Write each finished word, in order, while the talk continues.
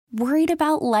Worried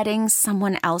about letting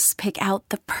someone else pick out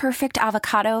the perfect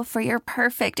avocado for your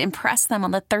perfect impress them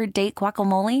on the third date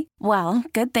guacamole? Well,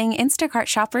 good thing Instacart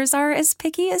shoppers are as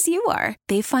picky as you are.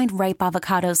 They find ripe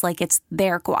avocados like it's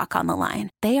their guac on the line.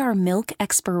 They are milk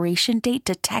expiration date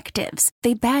detectives.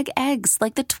 They bag eggs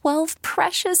like the 12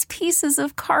 precious pieces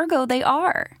of cargo they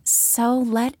are. So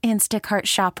let Instacart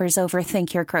shoppers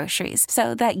overthink your groceries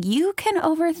so that you can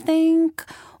overthink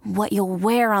what you'll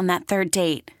wear on that third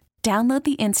date. Download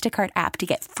the Instacart app to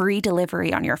get free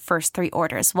delivery on your first 3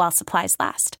 orders while supplies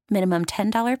last. Minimum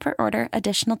 $10 per order.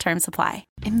 Additional terms apply.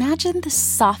 Imagine the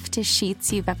softest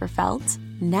sheets you've ever felt.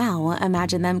 Now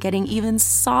imagine them getting even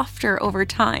softer over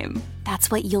time.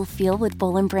 That's what you'll feel with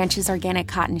Boll & Branch's organic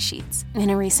cotton sheets. In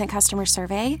a recent customer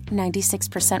survey,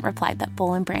 96% replied that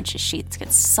Boll & Branch's sheets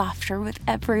get softer with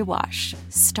every wash.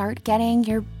 Start getting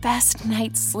your best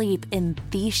night's sleep in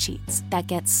these sheets that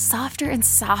get softer and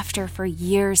softer for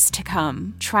years to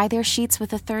come. Try their sheets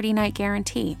with a 30-night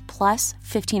guarantee, plus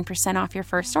 15% off your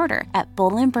first order at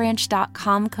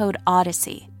bollandbranch.com code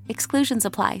Odyssey. Exclusions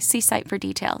apply. See site for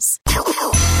details.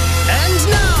 And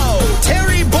now,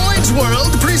 Terry Boyd's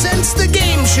World presents the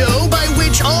game show by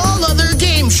which all other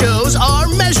game shows are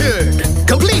measured.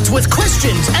 Complete with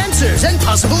questions, answers, and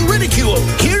possible ridicule.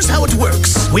 Here's how it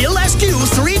works. We'll ask you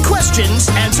 3 questions,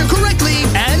 answer correctly,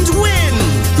 and win.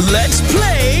 Let's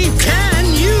play Can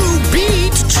You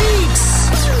Beat Jeetz?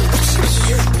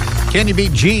 Can You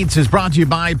Beat Jeetz is brought to you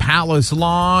by Palace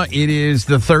Law. It is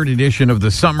the 3rd edition of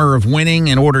the Summer of Winning.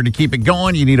 In order to keep it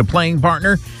going, you need a playing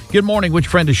partner. Good morning. Which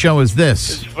friend of show is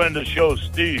this? It's friend of show,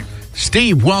 Steve.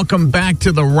 Steve, welcome back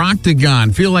to the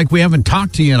Roctagon. Feel like we haven't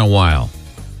talked to you in a while.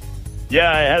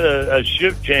 Yeah, I had a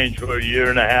shift change for a year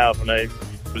and a half, and I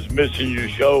was missing your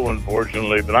show,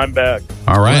 unfortunately, but I'm back.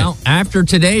 All right. Well, after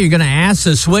today, you're going to ask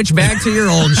to switch back to your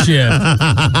old shift.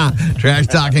 Trash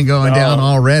talking going down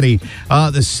already.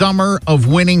 The Summer of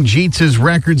Winning Jeetz's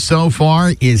record so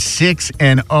far is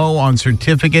 6-0 on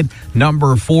certificate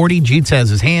number 40. Jeetz has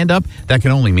his hand up. That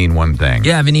can only mean one thing.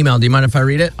 Yeah, I have an email. Do you mind if I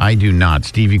read it? I do not.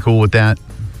 Steve, you cool with that?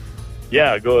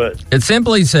 Yeah, go ahead. It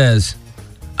simply says,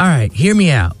 all right, hear me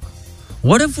out.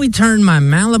 What if we turn my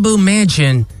Malibu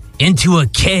mansion into a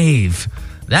cave?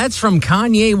 That's from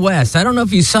Kanye West. I don't know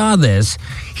if you saw this.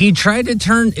 He tried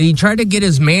to get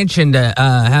his mansion to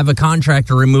have a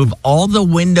contractor remove all the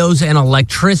windows and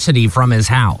electricity from his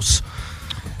house.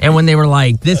 And when they were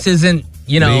like, this isn't,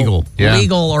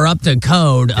 legal or up to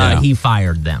code, he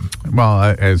fired them.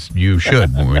 Well, as you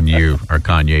should when you are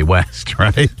Kanye West,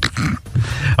 right?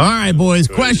 All right, boys.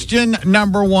 Question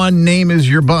number 1. Name is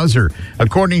your buzzer.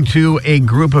 According to a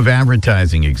group of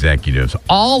advertising executives,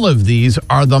 all of these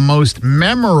are the most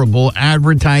memorable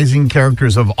advertising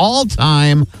characters of all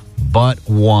time, but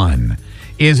one.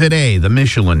 Is it A, the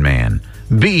Michelin Man,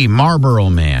 B, Marlboro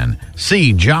Man,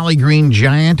 C, Jolly Green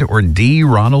Giant, or D,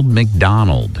 Ronald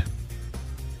McDonald?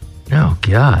 Oh,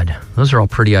 God. Those are all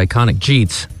pretty iconic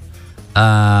Jeets.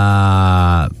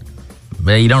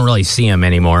 But you don't really see him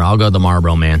anymore. I'll go the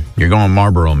Marlboro Man. You're going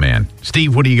Marlboro Man.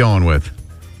 Steve, what are you going with?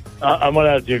 I'm going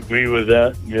to have to agree with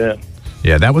that, yeah.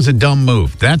 Yeah, that was a dumb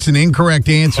move. That's an incorrect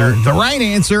answer. The right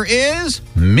answer is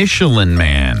Michelin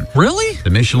Man. Really? The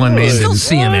Michelin Man. You still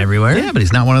see him everywhere. Yeah, but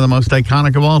he's not one of the most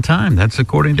iconic of all time. That's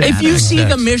according to If you see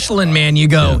the Michelin Michelin Man, you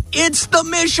go, it's the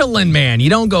Michelin Man. You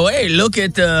don't go, hey, look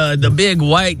at the big,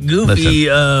 white, goofy,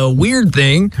 weird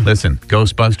thing. Listen,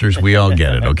 Ghostbusters, we all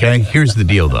get it, okay? Here's the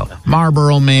deal, though.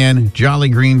 Marlboro Man, Jolly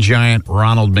Green Giant,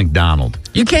 Ronald McDonald.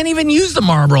 You can't even use the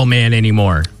Marlboro Man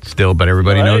anymore. Still, but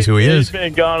everybody knows who he is. He's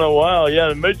been gone a while. Yeah,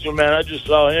 the Mitchell Man, I just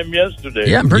saw him yesterday.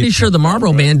 Yeah, I'm pretty sure the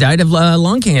Marlboro Man died of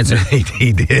lung cancer.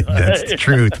 He did. That's the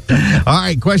truth. All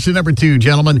right, question number 2,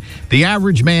 gentlemen. The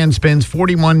average man spends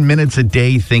 41 minutes a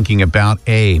day thinking about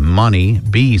A, money,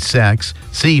 B, sex,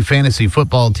 C, fantasy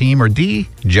football team, or D,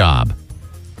 job.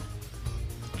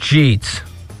 Jeets.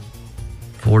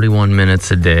 41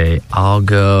 minutes a day. I'll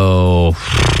go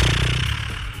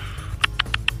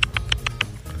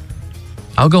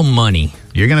money.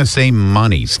 You're going to say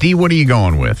money. Steve, what are you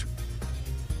going with?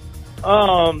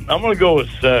 I'm going to go with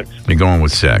sex. You're going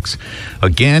with sex.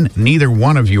 Again, neither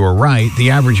one of you are right.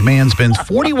 The average man spends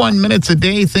 41 minutes a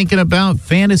day thinking about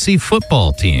fantasy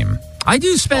football team. I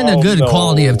do spend a good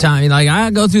quality of time. Like, I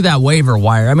go through that waiver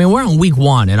wire. I mean, we're on week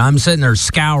 1, and I'm sitting there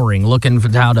scouring, looking for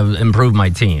how to improve my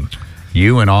team.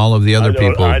 You and all of the other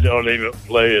people. I don't even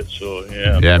play it, so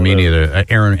yeah. Yeah, me neither.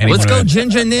 Aaron, let's go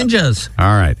Ginger Ninjas. All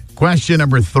right. Question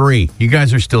number 3. You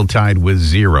guys are still tied with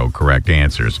 0 correct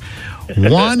answers.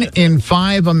 1 in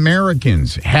 5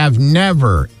 Americans have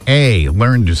never, A,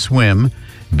 learned to swim,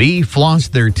 B,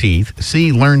 flossed their teeth,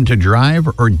 C, learned to drive,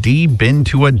 or D, been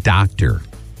to a doctor.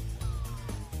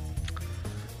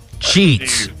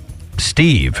 Jeetz.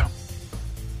 Steve.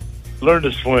 Learn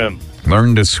to swim.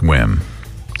 Learn to swim.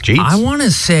 Jeetz? I want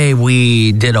to say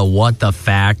we did a what the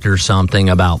fact or something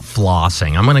about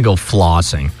flossing. I'm going to go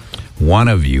flossing. One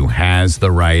of you has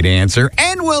the right answer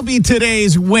and will be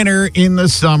today's winner in the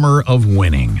summer of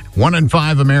winning. 1 in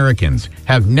 5 Americans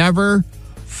have never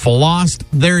flossed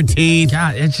their teeth.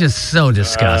 God, it's just so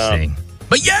disgusting.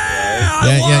 But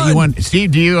I won! You won.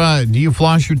 Steve, do you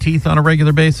floss your teeth on a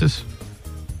regular basis?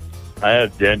 I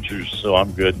have dentures, so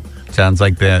I'm good. Sounds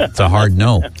like that. It's a hard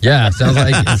no. Yeah, it sounds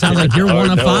like you're one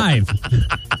of 5.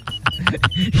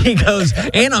 He goes,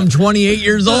 and I'm 28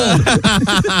 years old.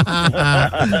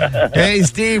 Hey,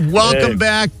 Steve, welcome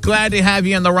back. Glad to have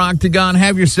you in the Rock to Gone.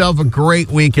 Have yourself a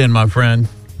great weekend, my friend.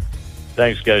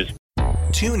 Thanks, guys.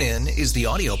 TuneIn is the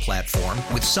audio platform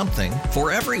with something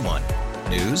for everyone.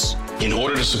 News. In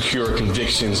order to secure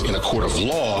convictions in a court of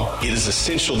law, it is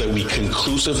essential that we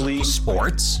conclusively.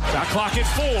 Sports. Shot clock at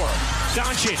 4.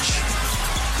 Doncic.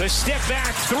 The step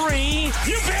back 3.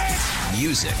 You bet.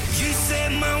 Music. You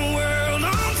set my world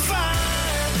on fire.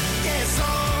 Yes,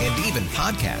 and even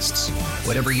podcasts.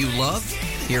 Whatever you love,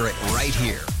 hear it right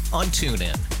here on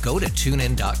TuneIn. Go to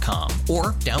TuneIn.com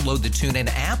or download the TuneIn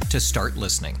app to start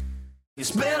listening. It's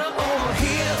better over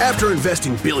here. After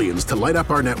investing billions to light up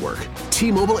our network,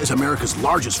 T-Mobile is America's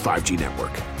largest 5G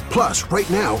network. Plus, right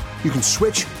now, you can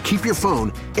switch, keep your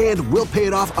phone, and we'll pay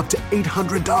it off up to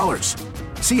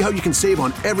 $800. See how you can save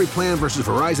on every plan versus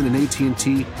Verizon and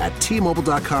AT&T at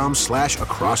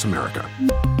T-Mobile.com/across America.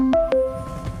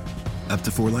 Up to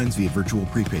 4 lines via virtual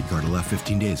prepaid card. Allow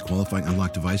 15 days. Qualifying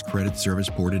unlocked device credit service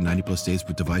ported 90+ days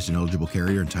with device and eligible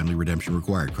carrier and timely redemption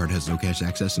required. Card has no cash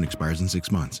access and expires in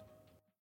 6 months.